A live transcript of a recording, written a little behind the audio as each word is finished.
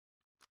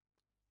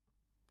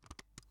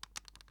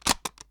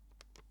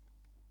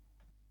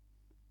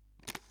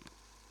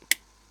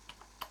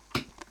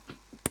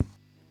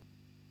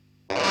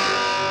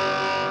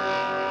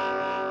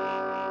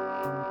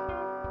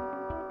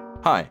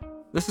Hi,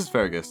 this is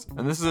Fergus,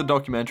 and this is a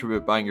documentary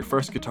about buying your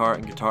first guitar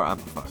and guitar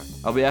amplifier.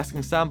 I'll be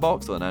asking Sam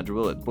Boxall and Andrew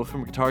Willett, both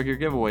from Guitar Gear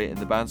Giveaway in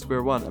the band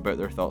Square One, about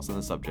their thoughts on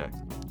the subject.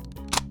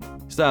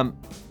 Sam,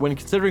 when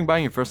considering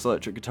buying your first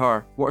electric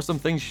guitar, what are some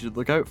things you should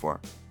look out for?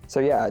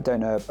 So yeah, I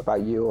don't know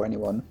about you or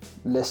anyone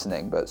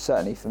listening, but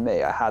certainly for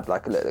me, I had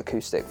like a little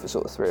acoustic for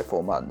sort of 3 or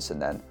 4 months, and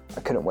then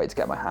I couldn't wait to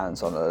get my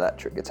hands on an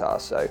electric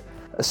guitar. So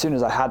as soon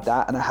as I had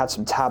that and I had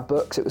some tab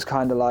books, it was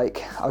kind of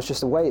like I was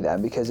just away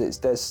then, because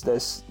there's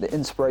the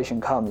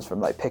inspiration comes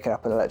from like picking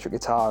up an electric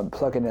guitar and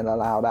plugging in a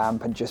loud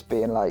amp and just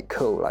being like,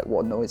 cool, like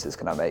what noises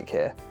can I make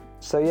here?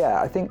 So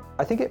yeah, I think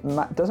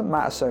it doesn't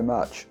matter so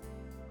much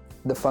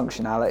the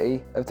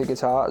functionality of the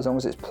guitar. As long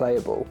as it's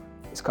playable,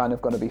 it's kind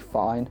of going to be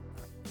fine.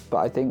 But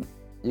I think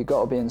you've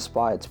got to be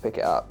inspired to pick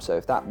it up. So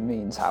if that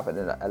means having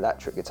an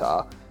electric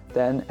guitar,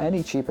 then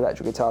any cheap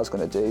electric guitar is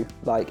going to do.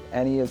 Like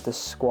any of the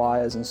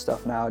Squiers and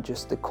stuff now,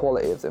 just the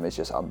quality of them is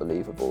just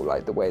unbelievable.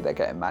 Like the way they're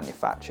getting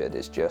manufactured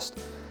is just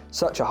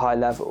such a high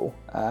level.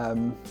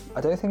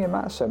 I don't think it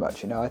matters so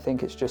much, I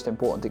think it's just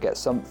important to get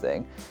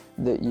something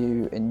that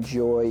you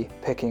enjoy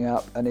picking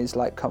up and is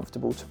like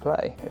comfortable to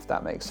play, if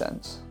that makes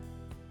sense.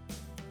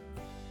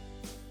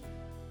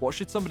 What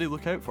should somebody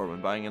look out for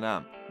when buying an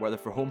amp, whether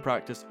for home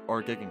practice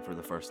or gigging for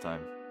the first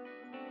time?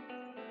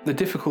 The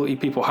difficulty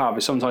people have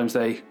is sometimes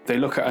they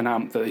look at an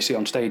amp that they see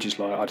on stages,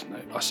 like, I don't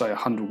know, I say a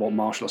 100-watt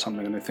Marshall or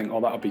something, and they think, oh,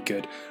 that'll be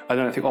good. And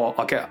then I think, oh,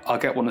 I'll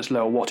get one that's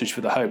lower wattage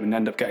for the home, and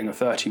end up getting a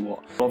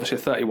 30-watt. Obviously,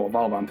 a 30-watt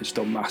valve amp is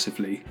still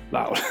massively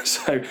loud.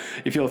 So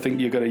if you think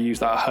you're going to use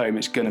that at home,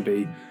 it's going to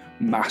be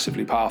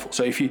massively powerful.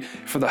 So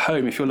for the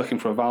home, if you're looking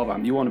for a valve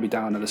amp, you want to be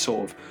down at the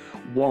sort of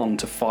 1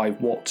 to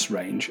 5 watts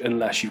range,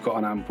 unless you've got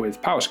an amp with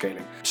power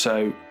scaling.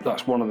 So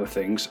that's one of the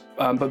things.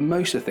 But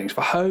most of the things for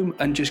home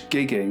and just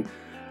gigging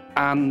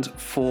and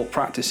for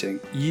practicing,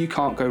 you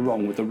can't go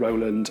wrong with the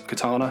Roland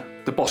Katana,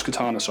 the Boss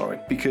Katana,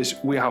 because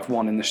we have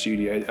one in the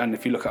studio, and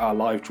if you look at our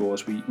live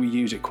draws, we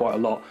use it quite a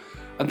lot.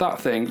 And that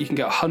thing, you can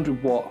get a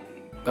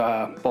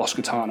 100-watt Boss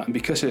Katana, and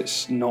because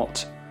it's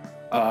not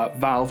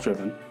valve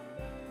driven,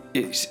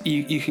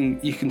 you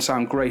can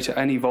sound great at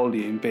any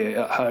volume, be it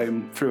at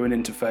home, through an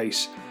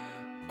interface,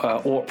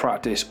 or at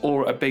practice,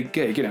 or at a big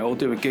gig. It'll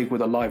do a gig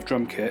with a live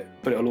drum kit,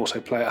 but it'll also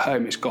play at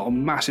home. It's got a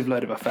massive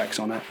load of effects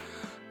on it.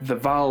 The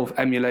valve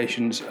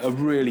emulations are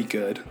really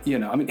good.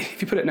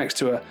 If you put it next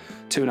to a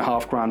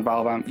 $2,500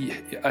 valve amp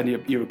and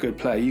you're a good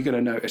player, you're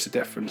going to notice a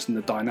difference in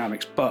the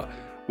dynamics, but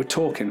we're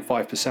talking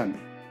 5%.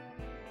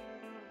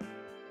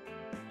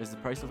 Is the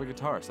price of a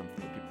guitar something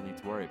that people need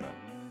to worry about?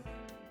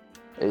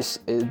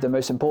 The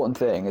most important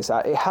thing is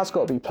that it has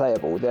got to be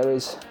playable.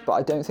 But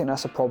I don't think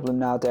that's a problem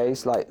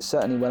nowadays. Like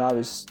certainly when I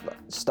was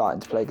starting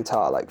to play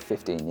guitar like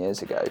 15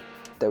 years ago,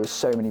 there was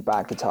so many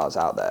bad guitars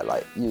out there.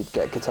 Like you'd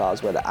get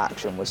guitars where the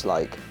action was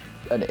like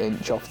an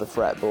inch off the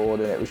fretboard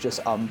and it was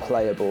just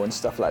unplayable and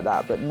stuff like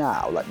that. But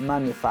now, like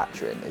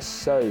manufacturing is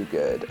so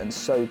good and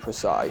so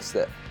precise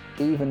that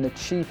even the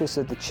cheapest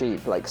of the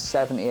cheap, like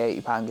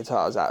 £70, £80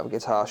 guitars out of a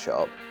guitar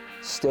shop,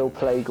 still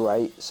play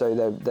great. So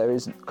there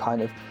isn't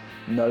kind of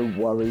no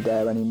worry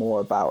there anymore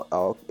about,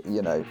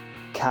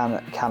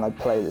 can I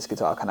play this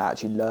guitar? Can I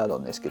actually learn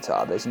on this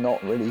guitar? There's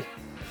not really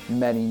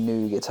many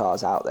new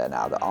guitars out there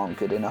now that aren't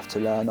good enough to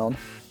learn on.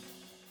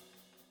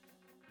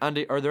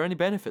 Andy, are there any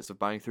benefits of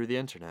buying through the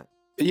internet?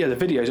 Yeah, the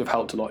videos have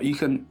helped a lot. You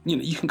can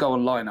go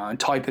online now and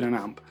type in an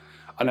amp,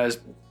 and there's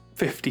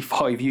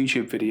 55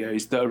 YouTube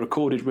videos that are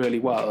recorded really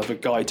well of a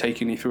guy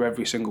taking you through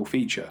every single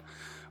feature.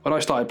 When I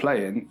started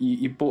playing,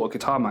 you bought a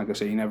guitar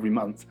magazine every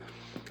month,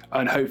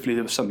 and hopefully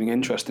there was something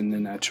interesting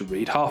in there to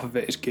read. Half of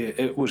it is gear.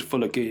 It was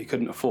full of gear you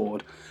couldn't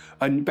afford,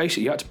 and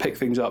basically you had to pick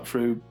things up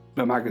through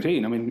a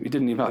magazine. You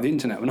didn't even have the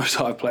internet when I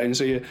started playing,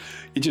 so you're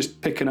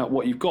just picking up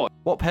what you've got.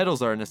 What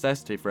pedals are a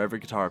necessity for every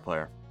guitar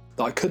player?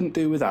 That I couldn't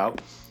do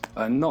without,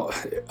 and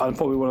I'm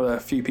probably one of the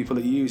few people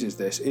that uses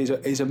this,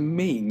 is a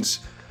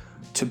means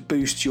to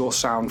boost your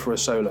sound for a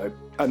solo.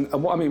 And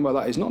what I mean by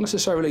that is not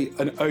necessarily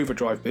an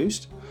overdrive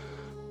boost,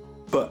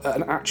 but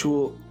an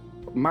actual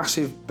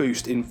massive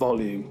boost in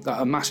volume,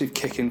 a massive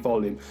kick in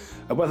volume.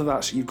 And whether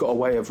that's you've got a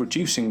way of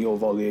reducing your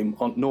volume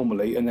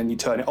normally and then you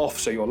turn it off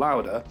so you're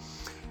louder,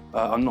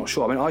 I'm not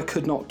sure. I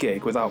could not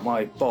gig without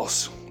my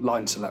Boss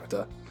line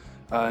selector,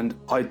 and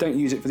I don't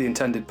use it for the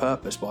intended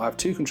purpose, but I have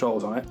 2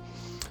 controls on it,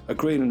 a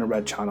green and a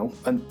red channel,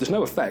 and there's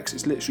no effects.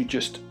 It's literally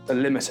just a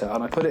limiter,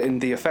 and I put it in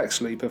the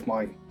effects loop of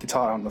my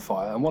guitar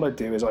amplifier, and what I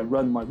do is I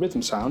run my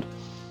rhythm sound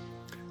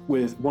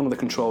with one of the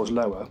controls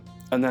lower,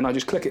 and then I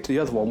just click it to the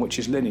other one, which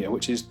is linear,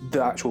 which is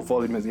the actual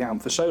volume of the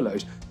amp for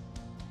solos.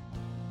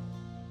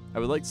 I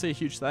would like to say a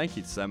huge thank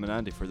you to Sam and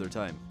Andy for their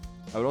time.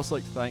 I would also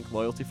like to thank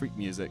Loyalty Freak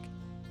Music,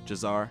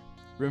 Jazar,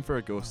 Room for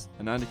a Ghost,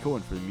 and Andy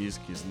Cohen for the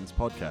music used in this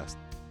podcast.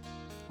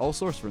 All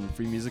sourced from the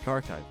Free Music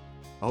Archive.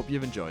 I hope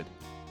you've enjoyed.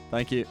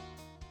 Thank you.